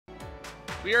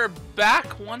We are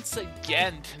back once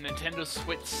again to Nintendo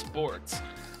Switch Sports.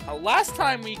 Last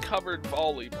time we covered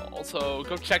volleyball, so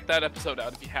go check that episode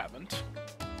out if you haven't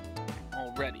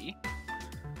already.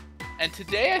 And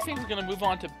today I think we're going to move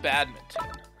on to badminton.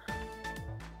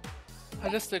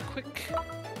 Just a quick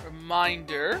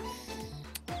reminder,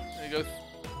 I'm going to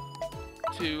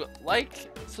go to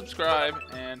like, subscribe,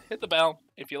 and hit the bell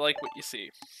if you like what you see.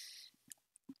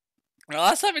 Now,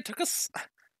 last time it took us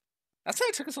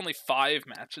only 5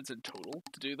 matches in total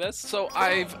to do this, so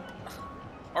I've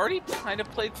already kind of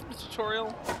played through the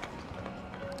tutorial.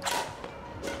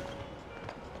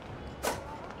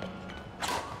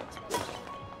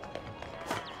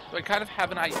 So I kind of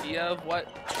have an idea of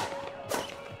what's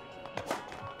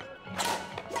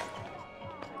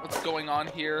going on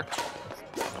here.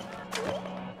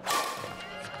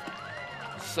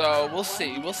 So we'll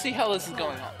see. We'll see how this is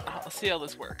going on. Let's see how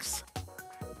this works.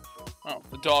 Oh,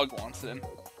 the dog wants in.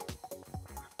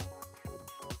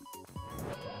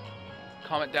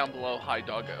 Comment down below, hi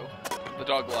doggo. The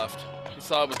dog left. She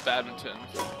saw it was badminton.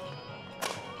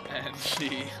 And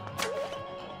she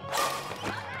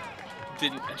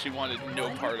didn't, and she wanted no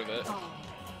part of it.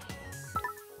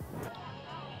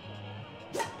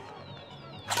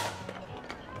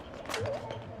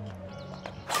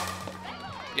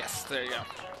 Yes, there you go.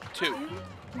 2.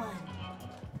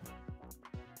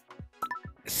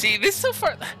 See, this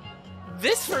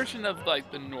version of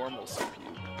like the normal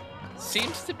CPU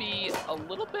seems to be a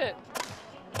little bit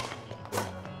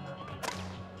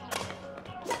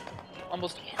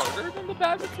almost harder than the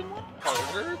badminton one.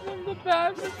 Harder than the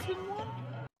badminton one.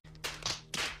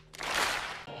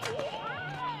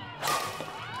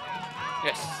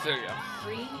 Yes, there you go.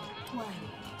 3-1.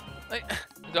 Like,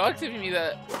 the dog's giving me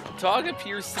that. The dog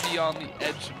appears to be on the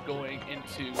edge of going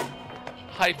into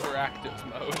hyperactive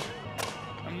mode.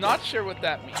 I'm not sure what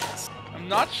that means. I'm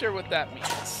not sure what that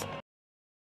means.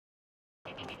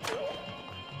 I'm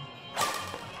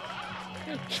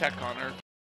gonna check on her.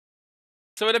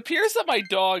 So it appears that my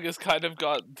dog has kind of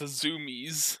got the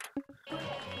zoomies.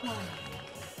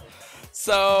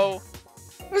 So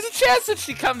there's a chance that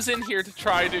she comes in here to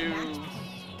try to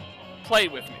play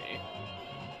with me.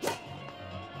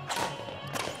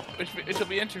 Which will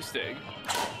be interesting.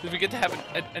 Because we get to have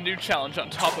a new challenge on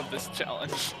top of this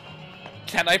challenge.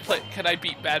 Can I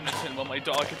beat badminton while my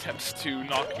dog attempts to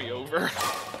knock me over?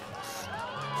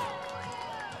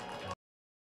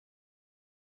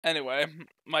 Anyway,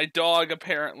 my dog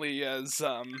apparently is,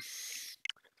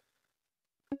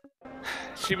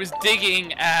 she was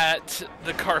digging at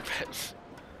the carpet.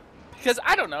 Because,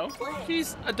 I don't know,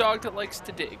 she's a dog that likes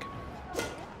to dig.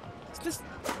 It's just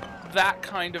that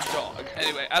kind of dog.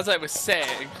 Anyway, as I was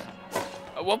saying,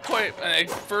 at one point when I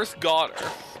first got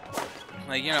her,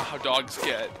 like, you know how dogs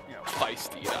get, you know,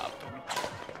 feisty up.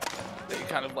 And they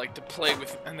kind of like to play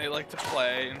with, and they like to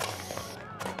play. And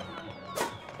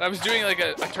I was doing like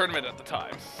a tournament at the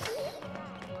time.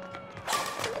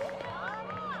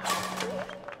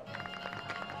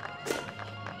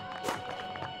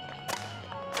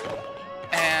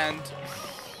 And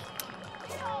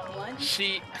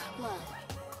she,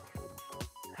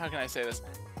 how can I say this?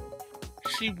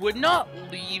 She would not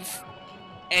leave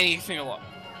anything alone.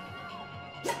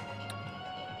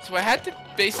 So I had to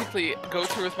basically go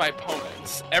through with my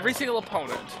opponents, every single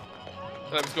opponent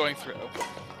that I was going through.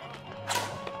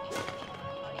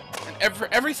 And for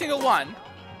every single one,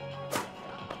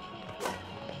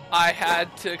 I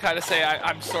had to kind of say,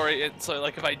 I'm sorry, so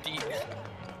like if I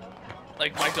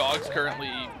like my dog's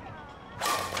currently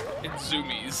in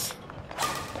zoomies.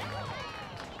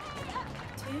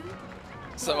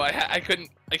 So I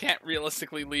can't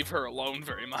realistically leave her alone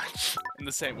very much in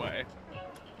the same way.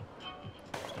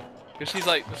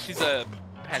 Because she's a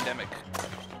pandemic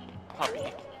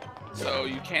puppy, so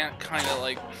you can't kind of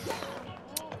like.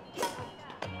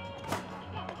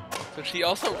 So she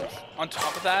also, on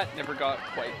top of that, never got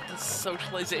quite the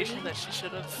socialization that she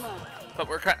should have. But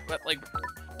we're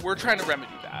trying to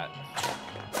remedy that.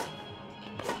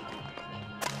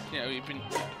 You know,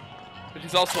 but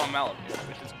she's also a Malamute,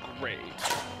 which is great.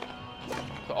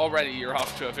 So already you're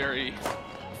off to a very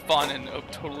fun and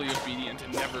totally obedient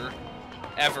and never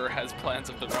ever has plans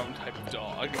of their own type of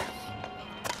dog.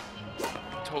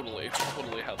 Totally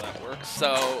how that works.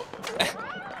 So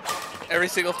every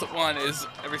single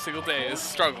day is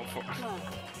struggle for her.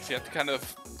 So you have to kind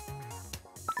of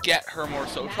get her more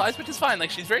socialized, which is fine.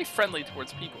 Like, she's very friendly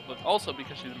towards people, but also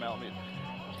because she's a Malamute,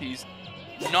 she's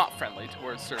not friendly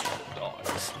towards certain other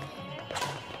dogs.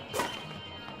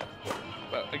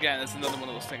 But again, it's another one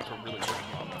of those things we're really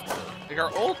working on with her. Like,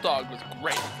 our old dog was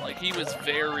great. Like, he was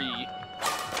very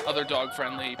other dog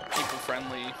friendly, people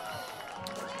friendly.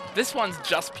 This one's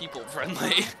just people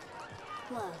friendly.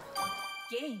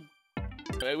 Game.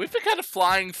 We've been kind of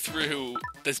flying through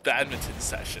this badminton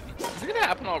session. Is it gonna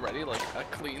happen already? Like a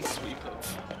clean sweep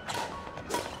of...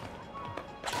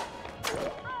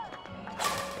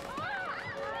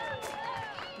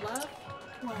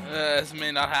 this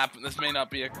may not happen. This may not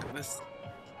be a... This...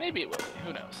 Maybe it will be.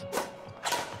 Who knows?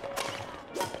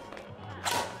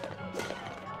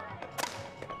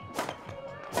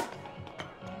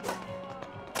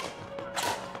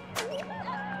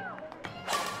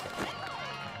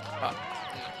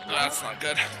 That's not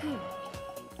good.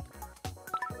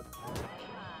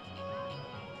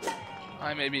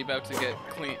 I may be about to get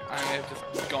clean. I may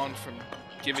have just gone from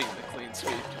giving the clean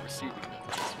sweep to receiving the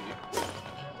clean sweep.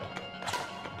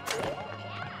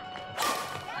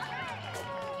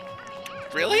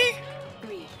 Really?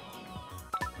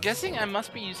 Guessing I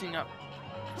must be using up.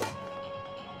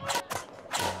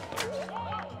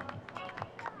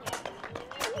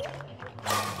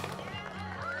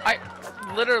 I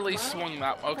literally swung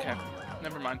that. Okay,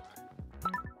 never mind.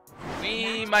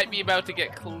 We might be about to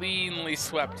get cleanly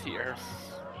swept here.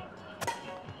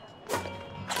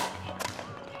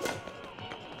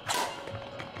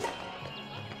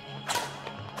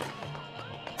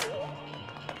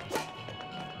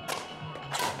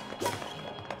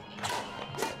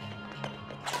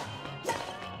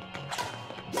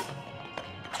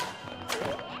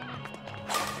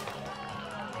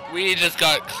 We just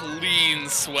got clean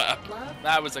swept.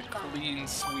 That was a clean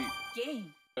sweep.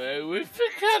 We've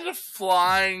been kind of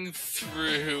flying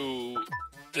through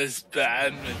this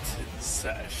badminton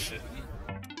session.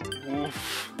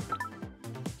 Oof.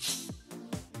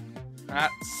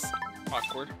 That's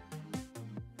awkward.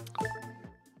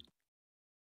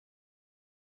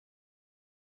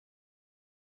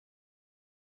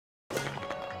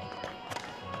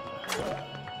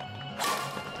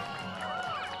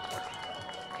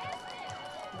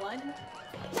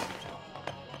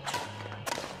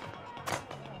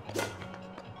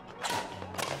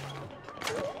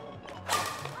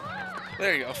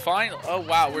 There you go, fine. Oh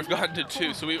wow, we've gotten to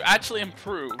 2, so we've actually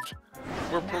improved.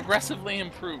 We're progressively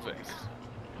improving.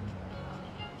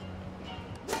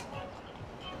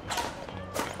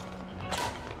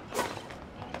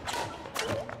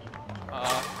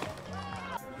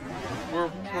 We're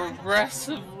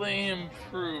progressively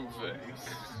improving.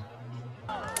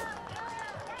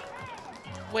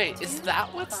 Wait, is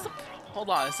that what's the... Hold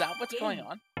on, is that what's going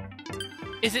on?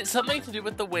 Is it something to do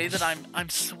with the way that I'm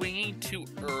swinging too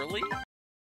early?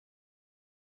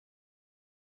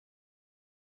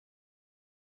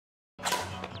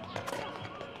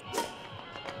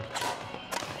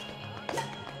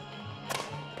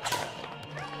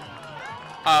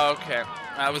 Oh, okay.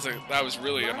 That was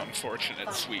really an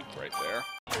unfortunate sweep right there.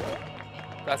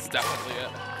 That's definitely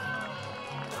it.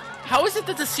 How is it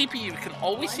that the CPU can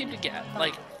always seem to get,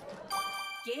 like,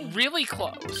 really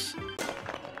close?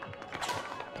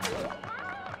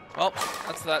 Well,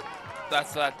 that's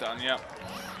that done, yep.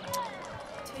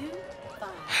 2-5.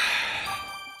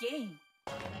 Game.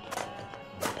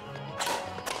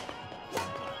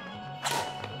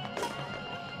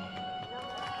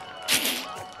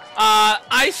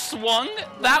 I swung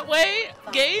that way,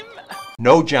 game?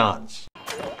 No Johns.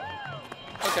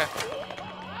 Okay.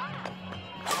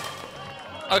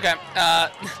 Okay,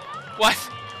 what?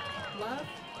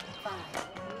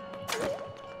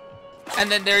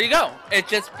 And then there you go. It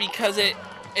just, because it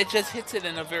just hits it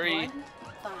in a very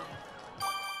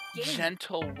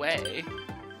gentle way.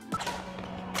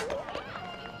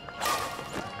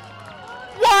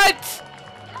 What?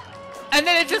 And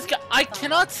then it just got, I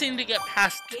cannot seem to get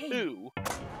past 2.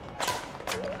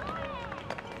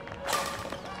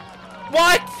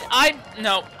 What?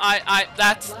 No,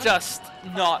 that's just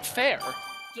not fair.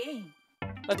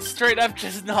 That's straight up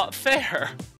just not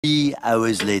fair. 3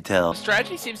 hours later.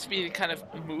 Strategy seems to be to kind of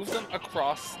move them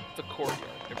across the courtyard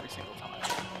every single time.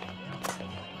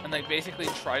 And like basically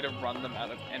try to run them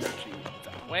out of energy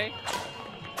that way.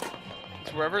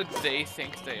 It's wherever they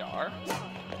think they are.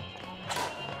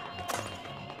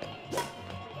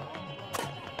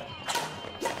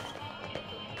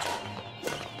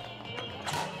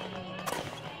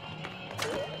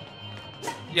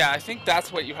 Yeah, I think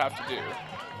that's what you have to do.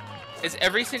 Is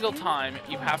every single time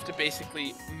you have to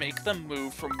basically make them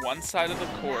move from one side of the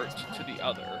court to the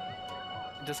other.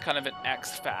 In just kind of an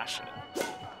X fashion.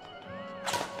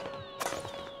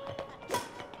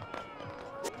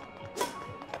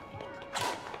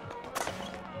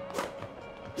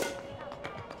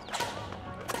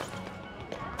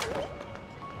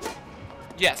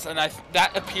 Yes, and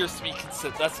that appears to be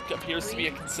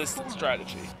a consistent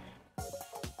strategy.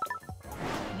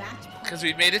 because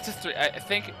we made it to 3. I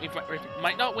think we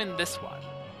might not win this one,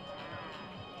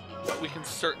 but we can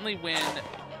certainly win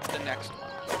the next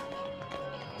one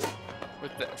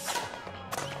with this.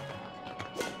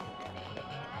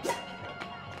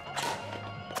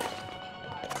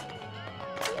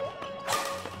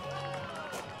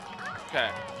 Okay,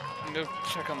 I'm gonna go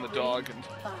check on the dog and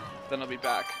then I'll be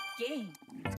back. Game.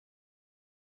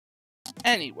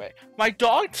 Anyway, my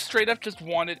dog straight up just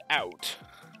wanted out.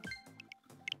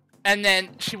 And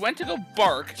then she went to go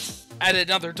bark at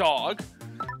another dog,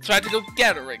 so I had to go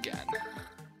get her again.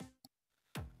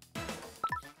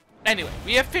 Anyway,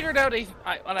 we have figured out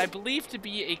what I believe to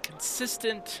be a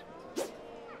consistent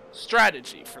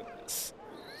strategy for this.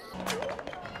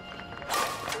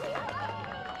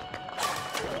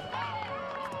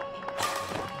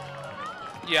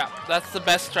 Yeah, that's the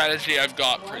best strategy I've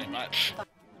got, pretty much.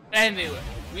 Anyway,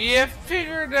 we have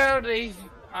figured out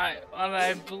what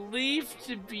I believe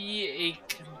to be a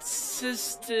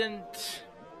consistent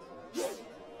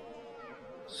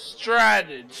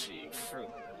strategy for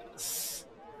this.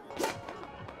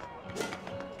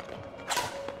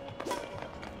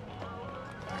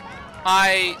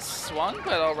 I swung,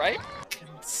 but alright.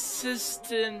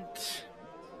 Consistent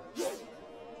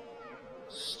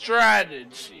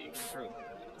strategy for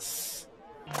this.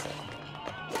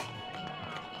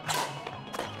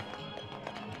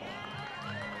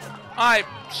 I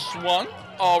swung,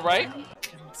 alright.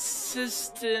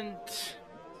 Consistent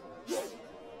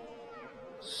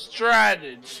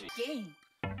strategy. Game.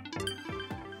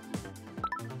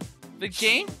 The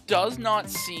game does not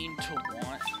seem to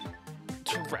want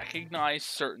to recognize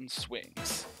certain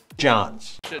swings.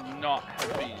 Johns. Should not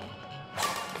have been.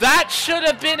 That should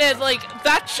have been it, like,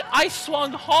 I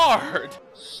swung hard.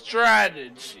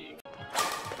 Strategy.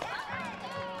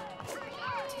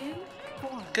 2,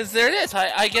 4. Because there it is,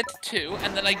 I get to 2,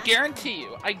 and then I guarantee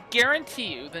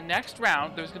you, the next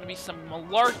round, there's going to be some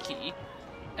malarkey,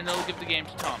 and it'll give the game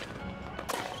to Tommy.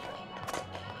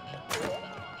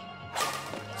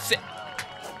 Sit.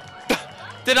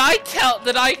 Did I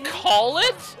call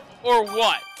it? Or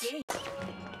what? Game.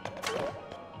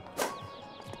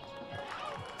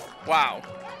 Wow.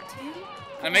 2.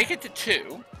 I make it to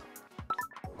 2.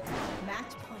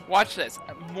 Match point. Watch this.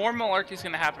 More malarkey's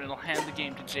gonna happen. It'll hand the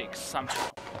game to Jake somehow.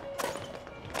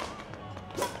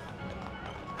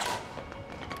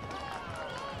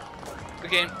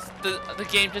 The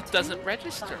game just doesn't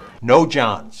register. No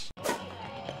Johns.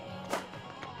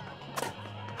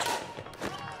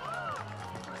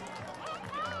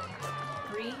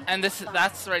 And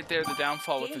that's right there the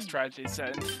downfall with the strategy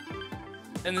set.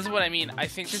 And this is what I mean. I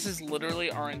think this is literally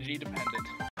RNG dependent.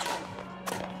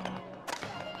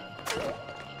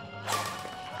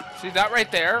 See, that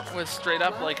right there was straight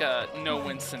up like a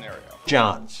no-win scenario.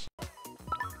 Johns.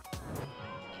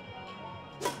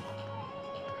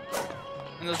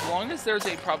 And as long as there's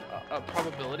a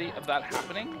probability of that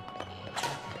happening,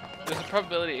 there's a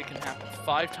probability it can happen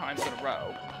 5 times in a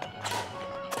row.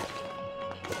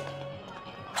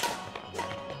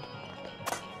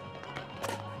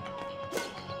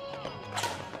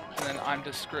 And then I'm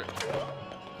just screwed.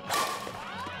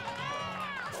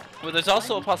 Well, there's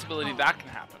also a possibility that can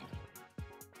happen.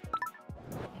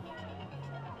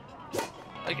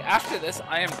 Like, after this,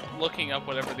 I am looking up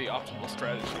whatever the optimal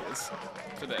strategy is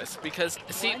for this. Because,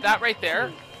 see, that right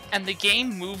there, and the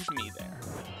game moved me there.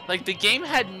 Like, the game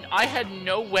I had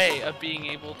no way of being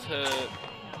able to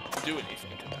do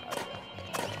anything to that.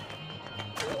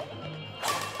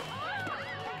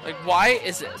 Like, why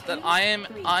is it that I am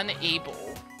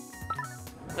unable,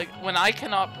 like, when I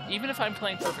cannot, even if I'm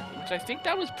playing perfectly, which I think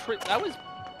that was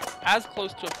as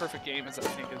close to a perfect game as I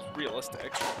think is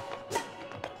realistic.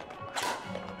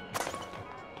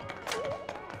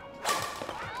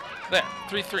 There,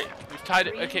 3-3. We've tied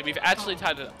it. Okay, we've actually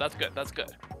tied it up. That's good. That's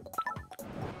good.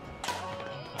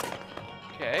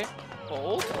 Okay,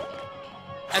 hold.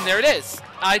 And there it is.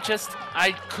 I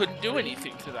couldn't do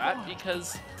anything to that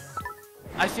because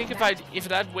I think if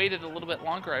it had waited a little bit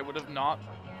longer, I wouldn't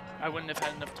have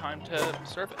had enough time to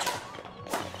serve it.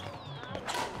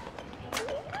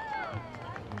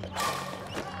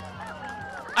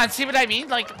 And see what I mean?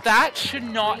 Like, that should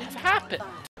not have happened.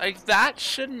 Like, that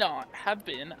should not have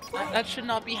been, that should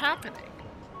not be happening.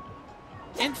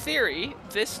 In theory,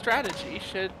 this strategy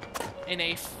should, in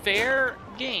a fair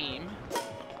game,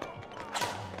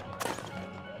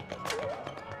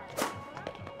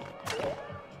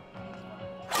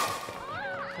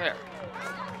 there.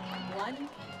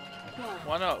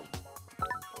 1-0.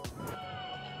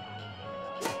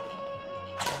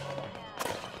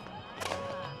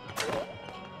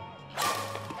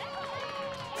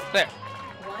 There.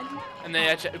 And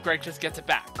And then Greg just gets it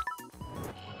back.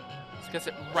 Just gets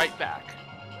it right back.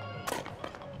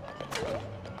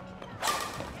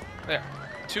 There.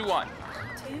 2-1.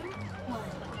 2-1.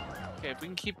 Okay, if we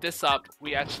can keep this up,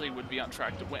 we actually would be on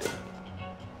track to win.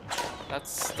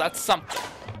 That's something.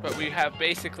 But we have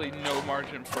basically no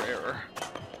margin for error.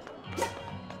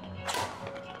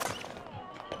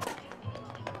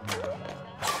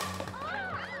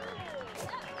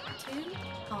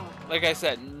 Like I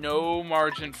said, no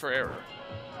margin for error.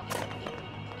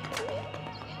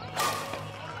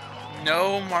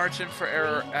 No margin for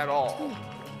error at all.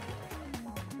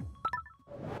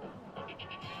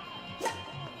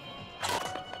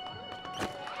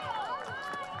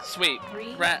 Sweet.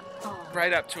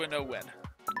 Right up to a no-win.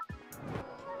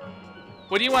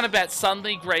 What do you want to bet?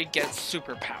 Suddenly Greg gets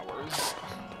superpowers.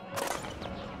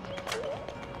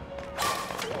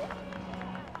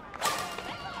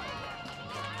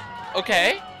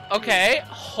 Okay, okay,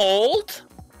 hold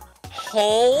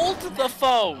the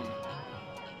phone.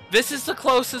 This is the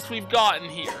closest we've gotten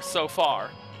here so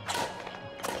far.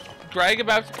 Greg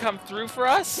about to come through for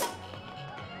us?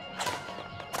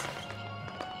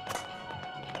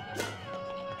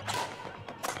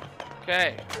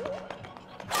 Okay.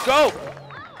 Go!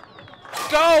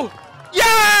 Go!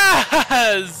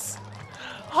 Yes!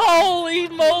 Holy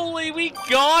moly, we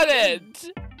got it!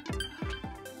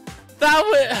 That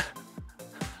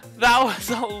was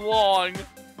a long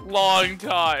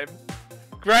time.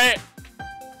 Great.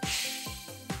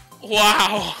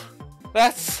 Wow.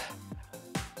 That's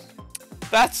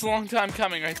a long time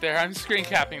coming right there. I'm screen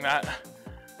capping that.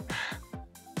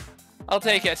 I'll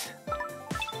take it.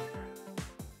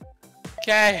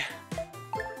 Okay.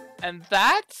 And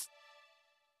that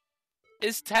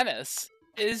is tennis.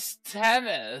 We're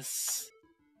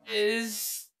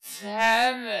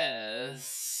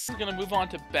gonna move on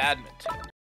to badminton.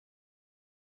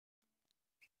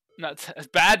 Not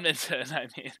badminton, I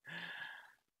mean.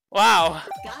 Wow.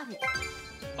 Got it.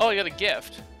 Oh, I got a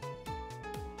gift.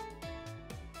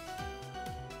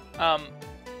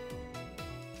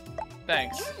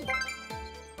 Thanks.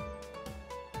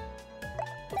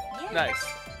 Yay. Nice.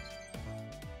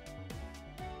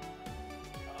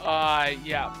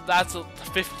 Yeah, that's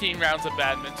 15 rounds of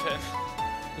badminton.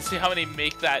 Let's see how many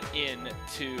make that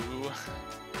into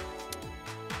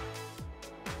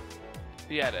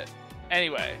the edit.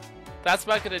 Anyway, that's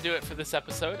about gonna do it for this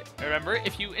episode. Remember,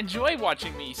 if you enjoy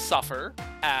watching me suffer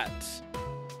at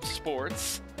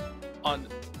sports on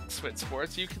Swit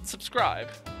Sports, you can subscribe.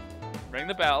 Ring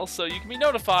the bell so you can be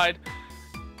notified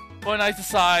when I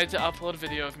decide to upload a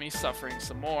video of me suffering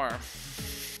some more.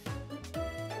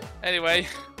 Anyway,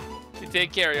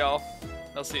 take care, y'all.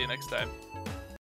 I'll see you next time.